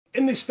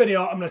In this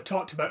video, I'm going to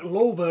talk about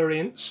low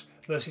variance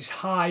versus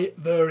high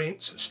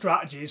variance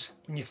strategies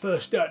when you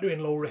first start doing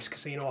low risk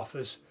casino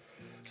offers.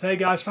 So hey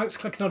guys, thanks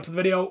for clicking onto the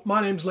video.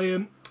 My name's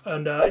Liam,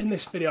 and in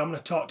this video I'm going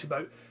to talk to you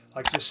about,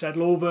 like I just said,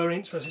 low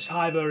variance versus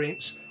high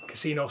variance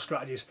casino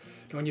strategies.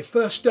 Now, when you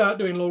first start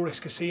doing low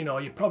risk casino,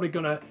 you're probably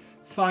going to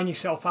find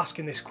yourself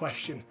asking this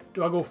question: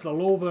 do I go for the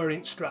low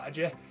variance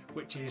strategy,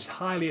 which is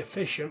highly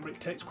efficient but it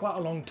takes quite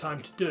a long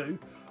time to do,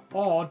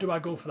 or do I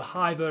go for the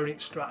high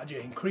variance strategy,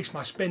 increase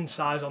my spin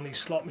size on these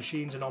slot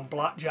machines and on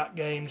blackjack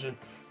games and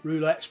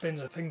roulette spins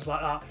and things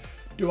like that?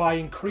 Do I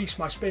increase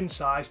my spin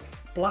size,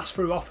 blast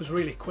through offers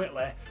really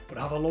quickly, but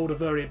have a load of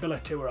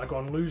variability where I go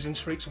on losing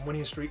streaks and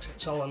winning streaks?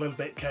 It's all a little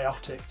bit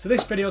chaotic. So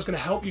this video is going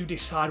to help you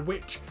decide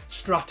which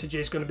strategy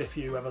is going to be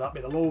for you, whether that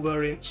be the low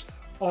variance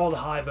or the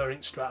high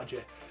variance strategy.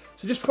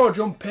 So just before I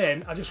jump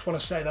in, I just want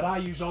to say that I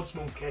use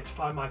OddsMonkey to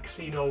find my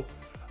casino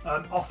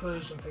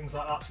offers and things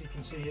like that. So you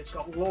can see it's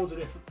got loads of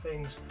different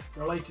things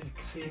related to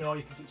casino.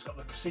 You can see it's got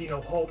the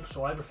casino hub,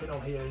 so everything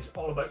on here is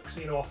all about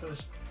casino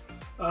offers.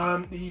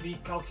 The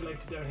EV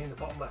calculator down here in the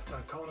bottom left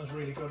hand corner is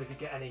really good if you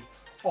get any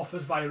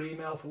offers via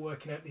email for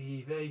working out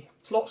the EV.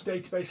 Slots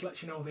database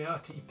lets you know the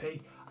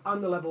RTP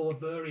and the level of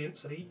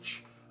variance that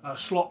each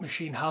slot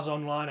machine has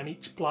online, and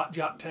each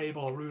blackjack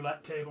table or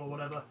roulette table or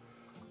whatever.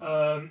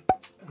 And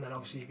then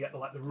obviously you get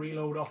the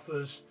reload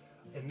offers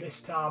in this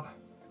tab,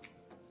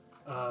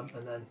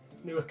 and then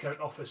new account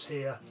offers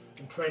here,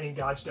 and training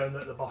guides down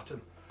there at the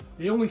bottom.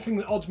 The only thing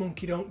that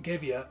OddsMonkey don't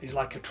give you is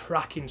like a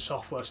tracking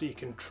software, so you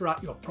can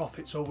track your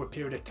profits over a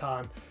period of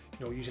time,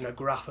 you know, using a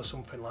graph or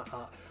something like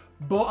that.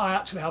 But I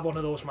actually have one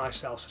of those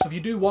myself. So if you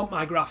do want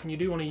my graph and you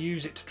do want to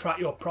use it to track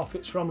your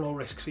profits from low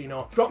risk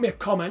casino, drop me a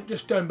comment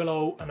just down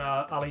below and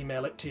I'll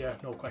email it to you,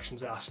 no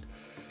questions asked.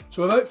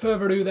 So without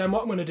further ado then,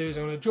 what I'm going to do is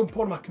I'm going to jump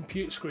on my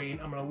computer screen.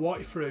 I'm going to walk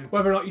you through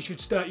whether or not you should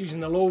start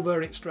using the low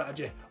variance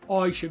strategy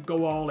or you should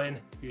go all in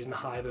using the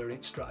high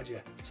variance strategy.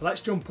 So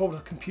let's jump over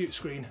the computer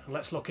screen and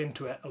let's look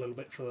into it a little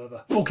bit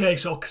further. Okay,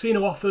 so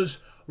casino offers,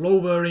 low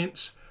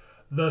variance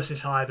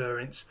versus high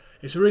variance.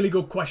 It's a really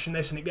good question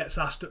this, and it gets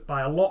asked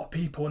by a lot of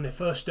people when they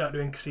first start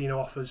doing casino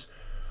offers.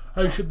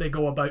 How should they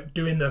go about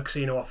doing their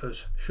casino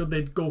offers? Should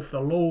they go for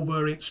the low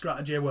variance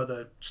strategy where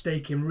they're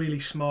staking really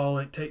small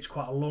and it takes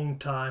quite a long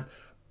time,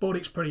 but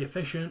it's pretty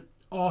efficient?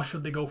 Or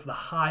should they go for the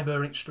high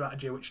variance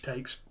strategy, which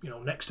takes, you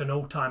know, next to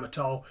no time at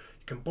all?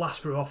 You can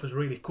blast through offers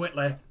really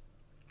quickly,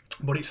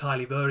 but it's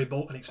highly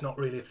variable and it's not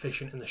really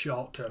efficient in the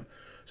short term.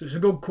 So it's a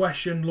good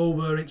question, low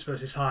variance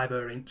versus high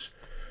variance.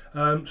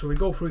 So we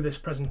go through this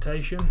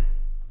presentation.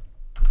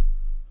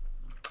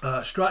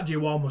 Strategy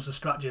 1 was the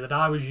strategy that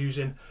I was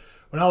using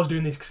when I was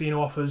doing these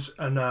casino offers,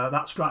 and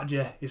that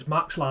strategy is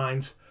max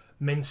lines,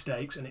 min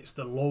stakes, and it's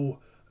the low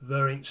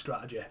variance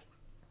strategy.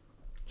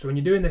 So when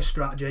you're doing this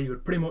strategy, you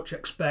would pretty much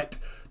expect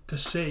to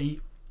see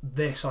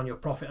this on your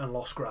profit and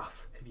loss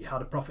graph. If you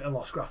had a profit and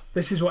loss graph,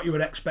 this is what you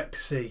would expect to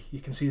see. You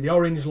can see the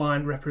orange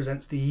line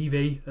represents the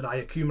EV that I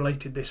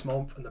accumulated this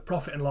month, and the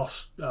profit and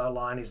loss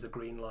line is the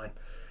green line.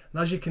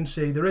 And as you can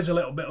see, there is a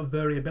little bit of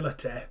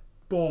variability,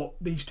 but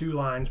these two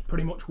lines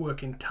pretty much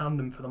work in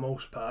tandem for the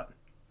most part,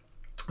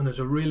 and there's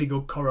a really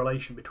good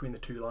correlation between the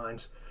two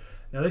lines.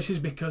 Now this is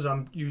because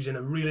I'm using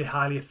a really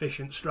highly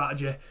efficient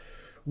strategy,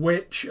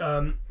 which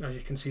as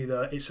you can see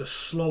there, it's a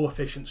slow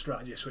efficient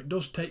strategy, so it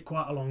does take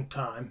quite a long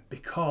time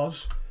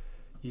because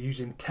you're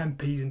using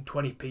 10p's and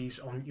 20p's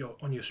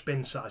on your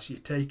spin size. So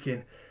you're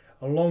taking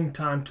a long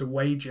time to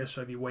wager.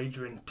 So if you're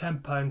wagering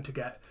 £10 to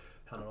get,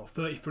 I don't know,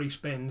 33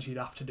 spins, you'd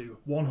have to do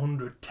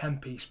 100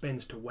 10p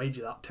spins to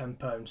wager that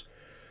 £10.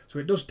 So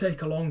it does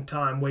take a long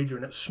time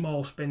wagering at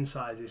small spin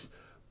sizes,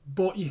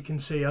 but you can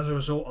see as a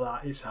result of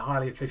that, it's a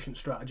highly efficient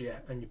strategy,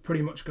 and you're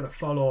pretty much going to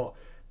follow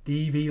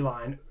the EV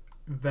line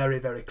very,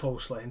 very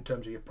closely in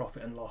terms of your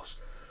profit and loss.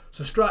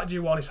 So strategy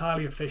 1 is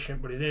highly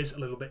efficient, but it is a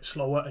little bit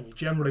slower, and you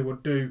generally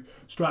would do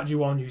strategy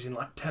 1 using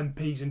like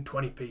 10p's and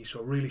 20p's,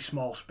 so a really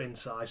small spin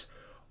size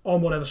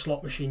on whatever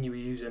slot machine you were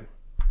using.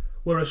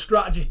 Whereas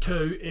strategy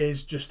 2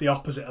 is just the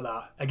opposite of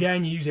that.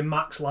 Again, you're using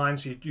max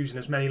lines, so you're using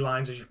as many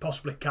lines as you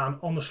possibly can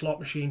on the slot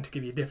machine to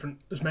give you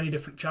as many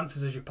different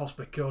chances as you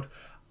possibly could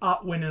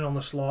at winning on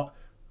the slot.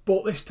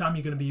 But this time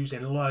you're going to be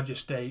using larger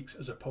stakes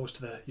as opposed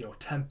to the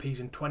 10p's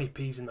and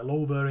 20p's in the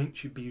low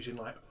variance. You'd be using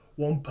like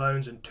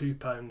 £1 and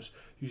 £2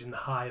 using the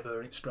high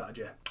variance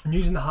strategy. And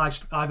using the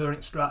high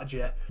variance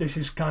strategy, this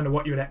is kind of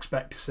what you would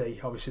expect to see.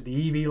 Obviously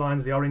the EV line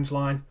is the orange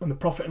line, and the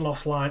profit and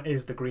loss line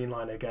is the green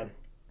line again.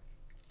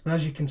 And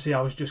as you can see,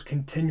 I was just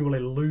continually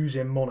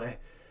losing money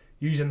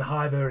using the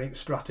high variance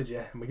strategy.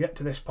 And we get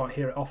to this point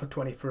here at offer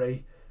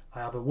 23. I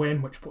have a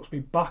win, which puts me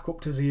back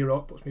up to 0,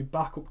 puts me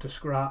back up to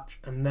scratch,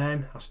 and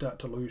then I start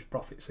to lose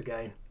profits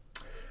again.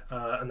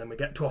 And then we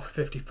get to offer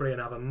 53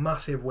 and I have a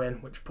massive win,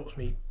 which puts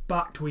me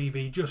back to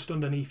EV, just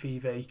underneath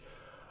EV,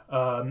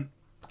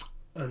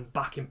 and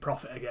back in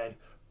profit again.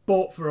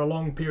 But for a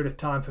long period of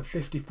time, for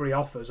 53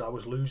 offers, I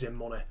was losing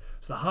money.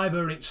 So the high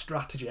variance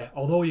strategy,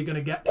 although you're going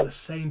to get to the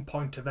same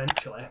point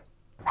eventually,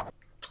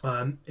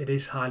 it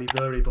is highly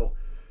variable.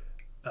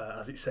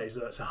 as it says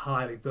there, it's a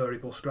highly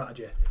variable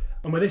strategy.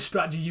 And with this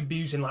strategy, you'd be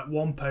using like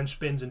 £1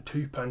 spins and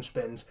 £2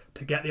 spins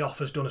to get the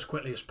offers done as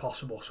quickly as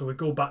possible. So we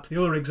go back to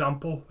the other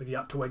example, if you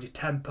had to wager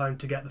 £10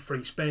 to get the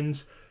free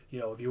spins,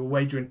 you know, if you were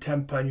wagering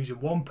 £10 using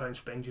 £1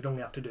 spins, you'd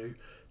only have to do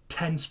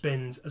 10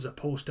 spins as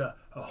opposed to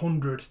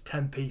 100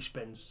 10p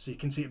spins. So you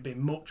can see it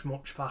being much,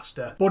 much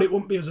faster, but it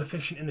wouldn't be as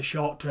efficient in the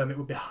short term. It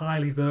would be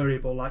highly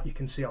variable, like you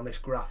can see on this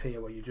graph here,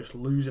 where you're just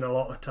losing a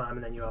lot of the time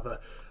and then you have a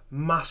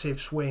massive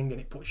swing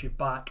and it puts you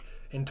back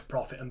into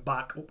profit and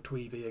back up to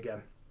EV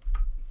again.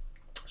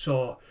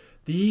 So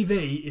the EV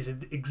is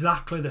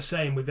exactly the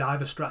same with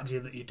either strategy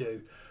that you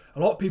do. A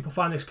lot of people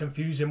find this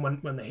confusing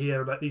when they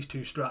hear about these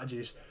two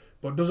strategies,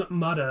 but it doesn't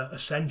matter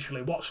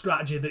essentially what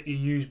strategy that you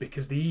use,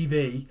 because the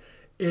EV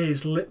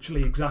is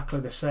literally exactly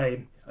the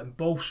same and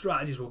both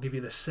strategies will give you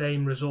the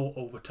same result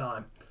over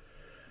time.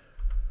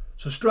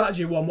 So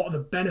strategy 1, what are the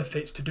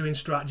benefits to doing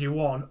strategy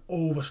 1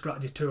 over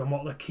strategy 2, and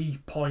what are the key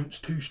points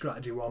to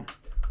strategy 1?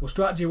 Well,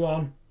 strategy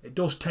 1, it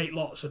does take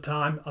lots of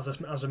time,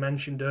 as I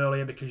mentioned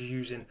earlier, because you're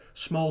using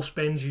small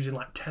spins, using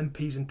like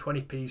 10p's and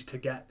 20p's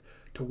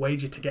to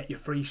wager to get your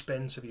free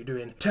spins. So if you're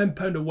doing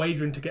 £10 of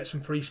wagering to get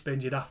some free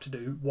spins, you'd have to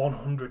do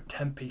 100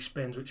 10p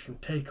spins, which can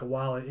take a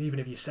while. Even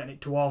if you're setting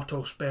it to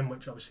auto spin,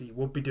 which obviously you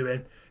would be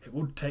doing, it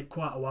would take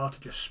quite a while to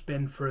just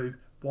spin through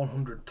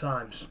 100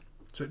 times.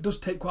 So it does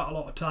take quite a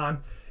lot of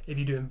time. If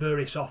you're doing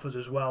various offers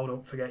as well,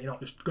 don't forget, you're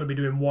not just going to be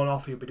doing one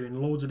offer, you'll be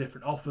doing loads of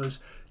different offers.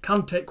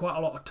 Can take quite a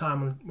lot of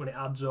time when it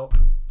adds up.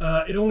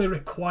 It only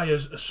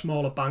requires a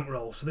smaller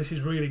bankroll, so this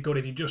is really good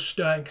if you're just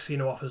starting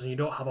casino offers and you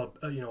don't have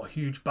a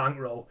huge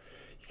bankroll.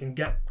 You can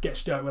get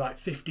started with like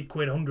 50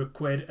 quid, 100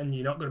 quid, and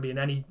you're not going to be in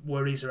any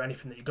worries or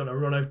anything that you're going to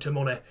run out of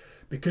money,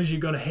 because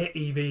you're going to hit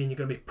EV and you're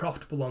going to be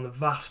profitable on the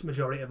vast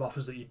majority of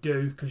offers that you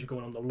do, because you're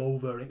going on the low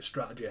variance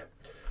strategy.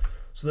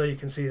 So there you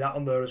can see that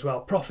on there as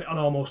well. Profit on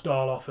almost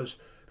all offers.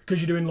 Because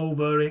you're doing low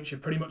variance, you're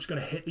pretty much going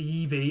to hit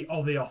the EV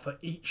of the offer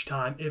each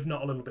time, if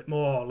not a little bit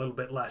more or a little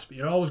bit less, but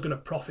you're always going to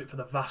profit for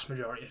the vast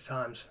majority of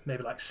times.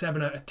 Maybe like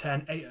 7 out of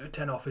 10, 8 out of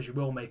 10 offers you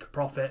will make a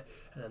profit,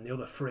 and then the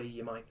other 3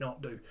 you might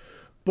not do.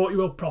 But you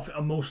will profit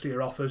on most of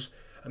your offers,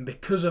 and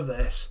because of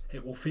this,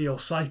 it will feel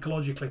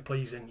psychologically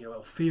pleasing. You know,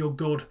 it'll feel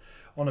good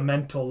on a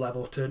mental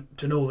level to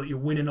know that you're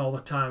winning all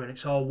the time and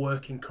it's all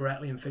working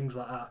correctly and things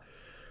like that,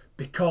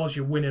 because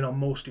you're winning on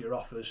most of your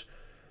offers.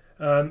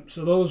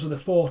 So those are the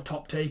 4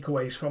 top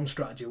takeaways from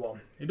strategy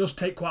 1. It does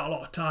take quite a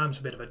lot of time, it's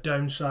a bit of a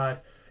downside.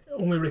 It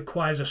only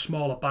requires a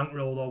smaller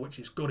bankroll though, which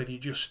is good if you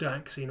just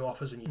start casino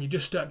offers and you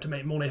just start to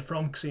make money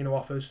from casino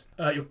offers.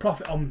 You'll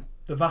profit on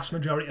the vast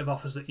majority of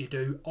offers that you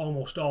do,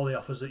 almost all the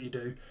offers that you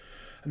do.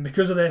 And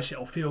because of this,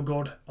 it'll feel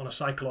good on a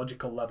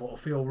psychological level. It'll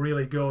feel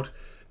really good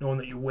knowing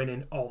that you're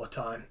winning all the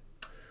time.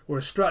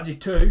 Whereas strategy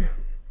 2,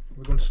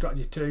 we're going to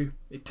strategy 2,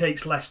 it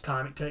takes less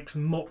time, it takes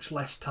much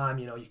less time.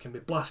 You know, you can be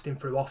blasting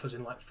through offers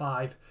in like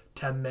 5-10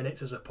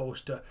 minutes as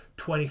opposed to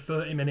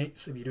 20-30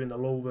 minutes if you're doing the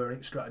low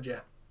variance strategy.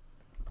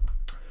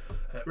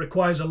 It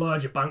requires a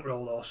larger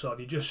bankroll though, so if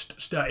you're just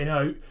starting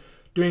out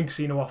doing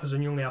casino offers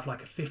and you only have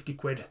like a 50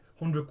 quid,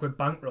 100 quid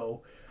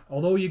bankroll,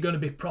 although you're going to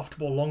be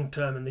profitable long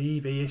term and the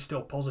EV is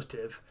still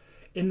positive,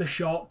 in the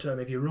short term,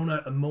 if you run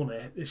out of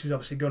money, this is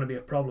obviously going to be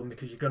a problem,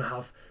 because you're going to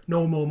have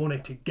no more money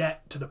to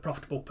get to the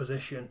profitable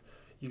position.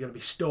 You're going to be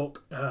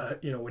stuck,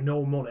 with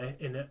no money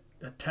in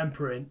a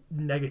temporary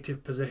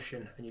negative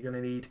position, and you're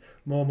going to need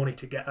more money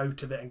to get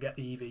out of it and get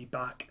the EV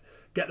back,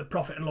 get the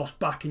profit and loss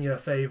back in your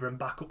favour and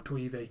back up to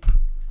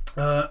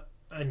EV.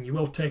 And you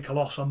will take a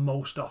loss on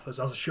most offers,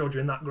 as I showed you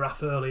in that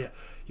graph earlier.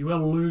 You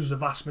will lose the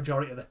vast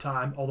majority of the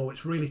time, although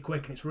it's really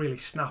quick and it's really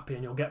snappy,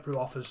 and you'll get through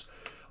offers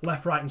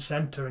left, right and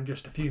centre in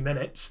just a few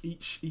minutes,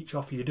 each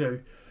offer you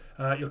do.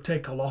 You'll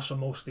take a loss on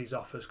most of these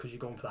offers because you're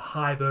going for the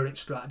high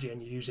variance strategy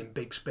and you're using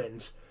big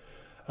spins.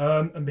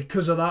 And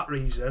because of that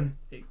reason,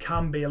 it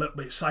can be a little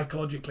bit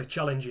psychologically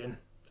challenging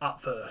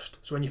at first.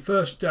 So when you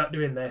first start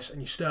doing this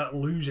and you start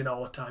losing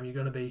all the time, you're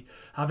going to be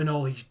having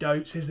all these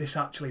doubts. Is this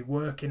actually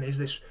working? Is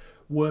this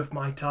worth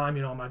my time?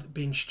 You know, am I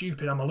being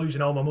stupid? Am I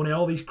losing all my money?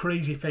 All these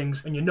crazy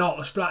things. And you're not.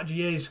 The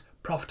strategy is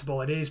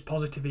profitable. It is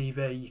positive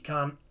EV. You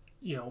can't,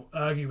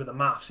 argue with the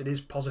maths. It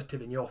is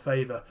positive in your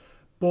favour.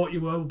 But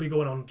you will be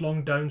going on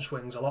long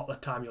downswings a lot of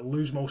the time. You'll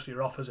lose most of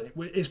your offers. It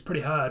is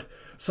pretty hard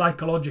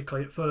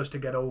psychologically at first to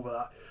get over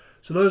that.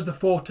 So those are the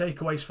 4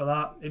 takeaways for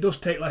that. It does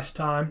take less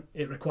time.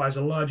 It requires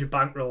a larger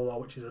bankroll though,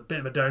 which is a bit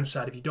of a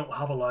downside if you don't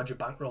have a larger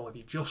bankroll. If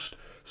you just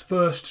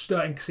first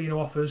starting casino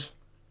offers,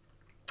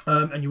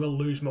 and you will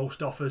lose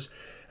most offers.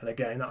 And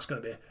again, that's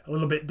going to be a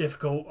little bit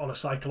difficult on a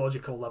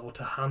psychological level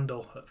to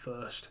handle at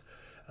first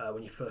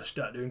when you first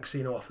start doing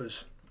casino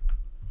offers.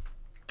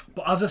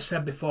 But as I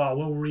said before, I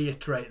will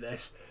reiterate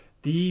this,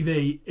 the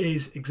EV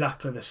is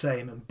exactly the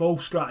same, and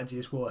both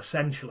strategies will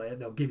essentially,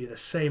 they'll give you the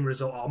same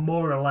result, or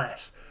more or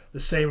less the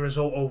same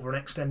result over an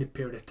extended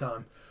period of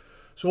time.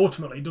 So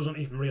ultimately it doesn't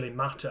even really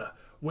matter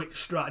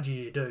which strategy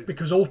you do,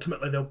 because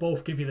ultimately they'll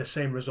both give you the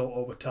same result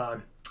over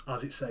time,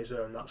 as it says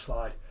there in that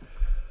slide.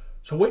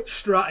 So which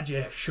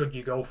strategy should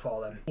you go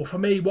for then? Well, for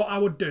me, what I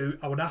would do,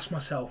 I would ask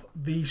myself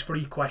these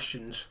 3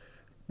 questions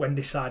when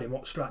deciding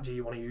what strategy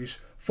you want to use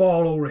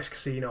for low risk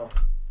casino.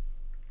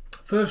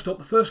 First up,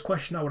 the first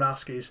question I would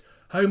ask is,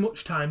 how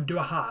much time do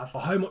I have,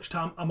 or how much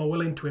time am I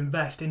willing to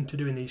invest into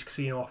doing these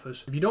casino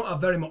offers? If you don't have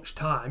very much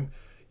time,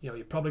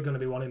 you're probably going to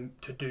be wanting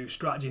to do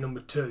strategy number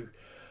 2.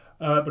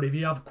 But if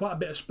you have quite a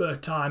bit of spare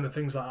time and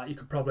things like that, you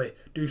could probably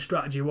do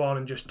strategy 1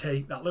 and just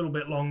take that little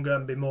bit longer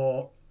and be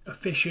more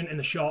efficient in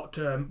the short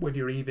term with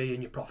your EV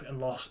and your profit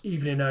and loss,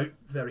 evening out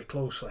very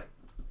closely.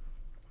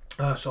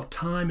 So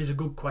time is a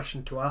good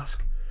question to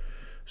ask.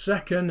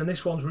 Second, and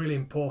this one's really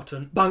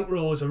important,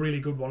 bankroll is a really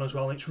good one as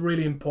well, and it's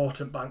really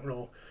important,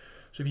 bankroll.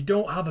 So if you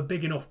don't have a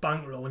big enough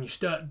bankroll and you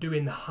start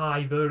doing the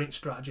high variance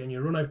strategy and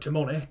you run out of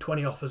money,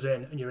 20 offers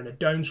in, and you're in a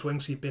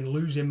downswing, so you've been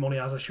losing money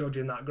as I showed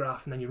you in that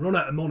graph, and then you run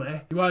out of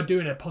money, you are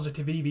doing a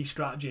positive EV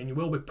strategy and you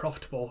will be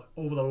profitable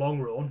over the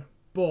long run,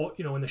 but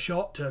in the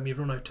short term you've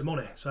run out of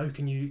money. So how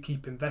can you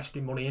keep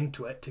investing money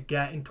into it to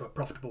get into a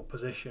profitable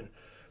position?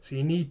 So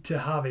you need to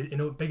have a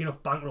big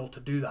enough bankroll to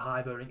do the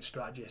high variance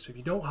strategy. So if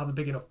you don't have a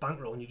big enough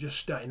bankroll and you're just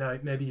starting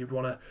out, maybe you'd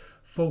want to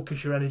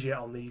focus your energy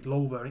on the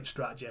low variance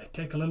strategy.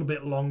 Take a little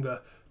bit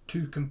longer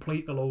to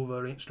complete the low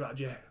variance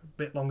strategy, a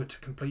bit longer to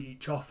complete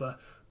each offer,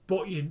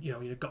 but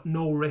you've got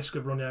no risk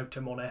of running out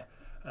of money,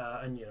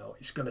 and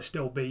it's going to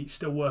still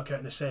work out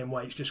in the same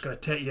way. It's just going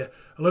to take you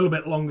a little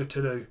bit longer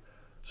to do.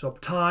 So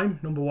time,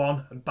 number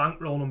 1, and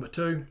bankroll, number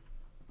 2.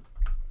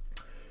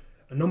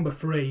 And number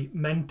 3,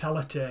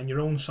 mentality and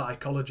your own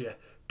psychology.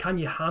 Can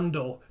you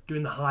handle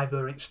doing the high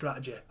variance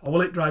strategy? Or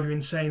will it drive you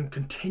insane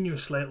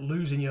continuously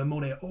losing your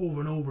money over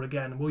and over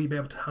again? Will you be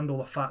able to handle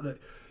the fact that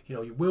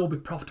you will be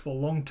profitable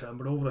long term,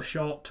 but over the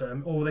short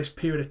term, over this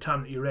period of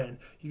time that you're in,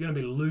 you're going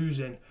to be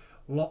losing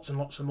lots and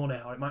lots of money,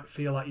 or it might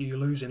feel like you're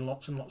losing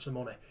lots and lots of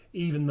money,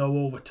 even though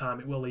over time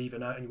it will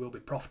even out and you will be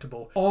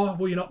profitable? Or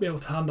will you not be able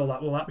to handle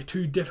that? Will that be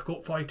too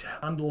difficult for you to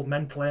handle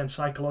mentally and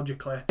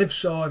psychologically? If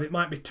so, if it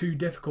might be too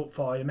difficult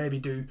for you, maybe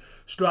do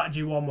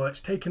strategy 1 where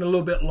it's taking a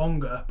little bit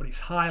longer, but it's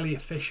highly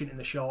efficient in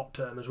the short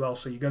term as well.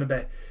 So you're going to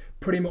be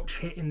pretty much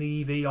hitting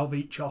the EV of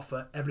each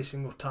offer every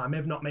single time,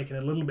 maybe not making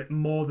a little bit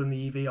more than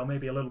the EV or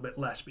maybe a little bit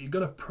less, but you're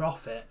going to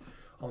profit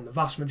on the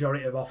vast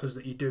majority of offers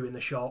that you do in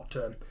the short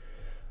term.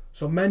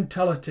 So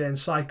mentality and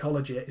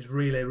psychology is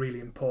really, really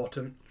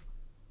important.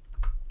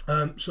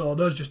 So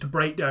there's just a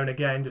breakdown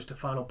again, just a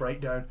final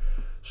breakdown.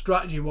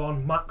 Strategy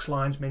 1, max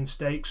lines, min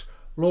stakes.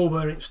 Low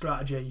variance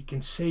strategy, you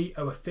can see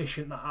how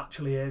efficient that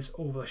actually is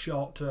over the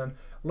short term.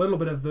 A little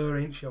bit of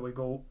variance, we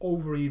go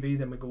over EV,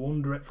 then we go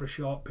under it for a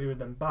short period,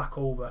 then back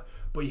over.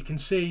 But you can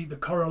see the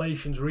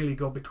correlations really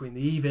good between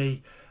the EV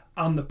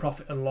and the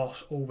profit and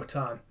loss over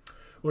time.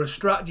 Whereas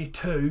strategy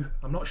 2,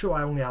 I'm not sure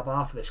I only have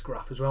half of this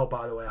graph as well,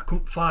 by the way. I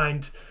couldn't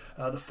find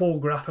the full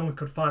graph, I only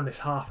could find this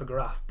half a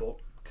graph. But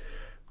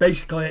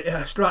basically,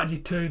 strategy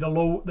 2,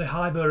 the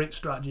high variance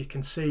strategy, you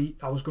can see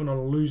I was going on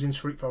a losing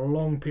streak for a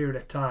long period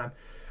of time.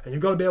 And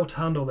you've got to be able to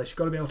handle this. You've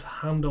got to be able to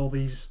handle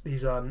these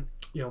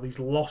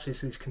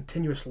losses, these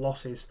continuous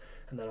losses,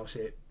 and then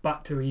obviously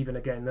back to even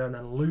again there, and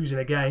then losing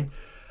again,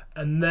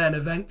 and then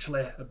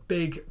eventually a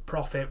big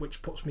profit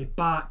which puts me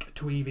back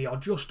to EV or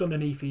just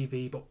underneath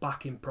EV but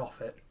back in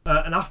profit.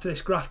 And after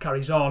this graph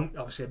carries on,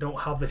 obviously I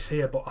don't have this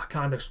here, but I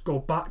kind of go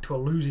back to a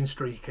losing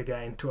streak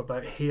again to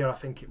about here I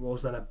think it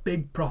was, then a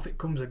big profit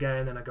comes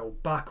again, then I go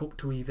back up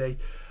to EV.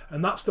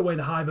 And that's the way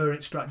the high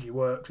variance strategy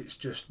works. It's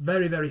just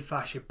very, very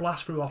fast. You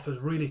blast through offers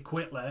really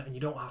quickly and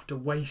you don't have to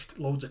waste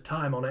loads of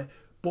time on it,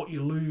 but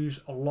you lose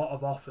a lot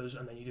of offers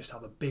and then you just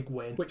have a big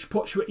win, which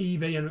puts you at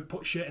EV and it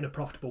puts you in a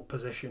profitable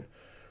position.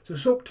 So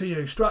it's up to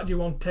you. Strategy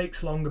 1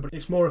 takes longer, but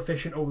it's more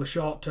efficient over the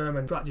short term,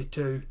 and strategy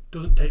 2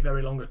 doesn't take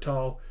very long at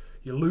all.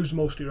 You lose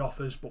most of your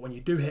offers, but when you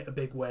do hit a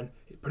big win,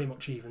 it pretty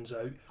much evens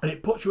out. And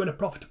it puts you in a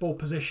profitable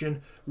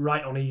position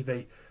right on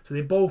EV. So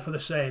they both are the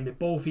same. They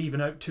both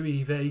even out to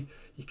EV.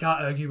 You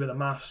can't argue with the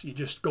maths. You're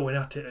just going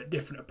at it at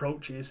different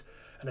approaches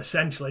and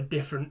essentially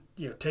different,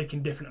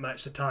 taking different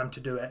amounts of time to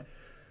do it.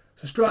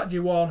 So strategy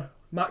 1,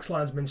 max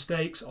lines, min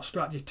stakes, or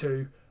strategy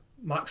 2,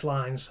 max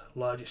lines,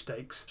 larger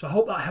stakes. So I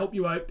hope that helped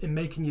you out in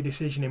making your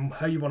decision in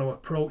how you want to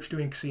approach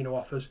doing casino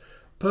offers.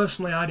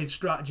 Personally, I did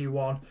strategy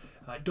 1.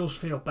 It does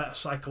feel better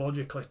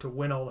psychologically to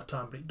win all the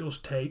time, but it does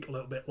take a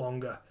little bit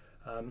longer.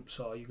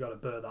 So you've got to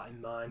bear that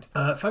in mind.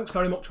 Thanks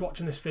very much for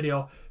watching this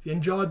video. If you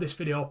enjoyed this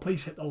video,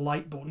 please hit the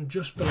like button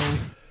just below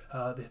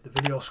the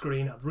video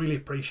screen. I'd really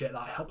appreciate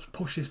that. It helps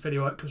push this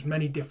video out to as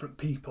many different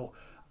people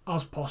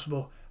as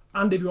possible.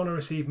 And if you want to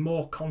receive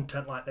more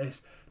content like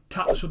this,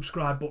 tap the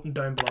subscribe button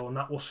down below and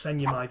that will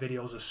send you my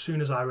videos as soon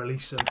as I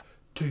release them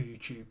to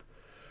YouTube.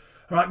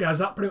 Alright guys,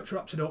 that pretty much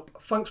wraps it up.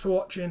 Thanks for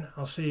watching.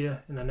 I'll see you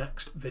in the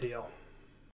next video.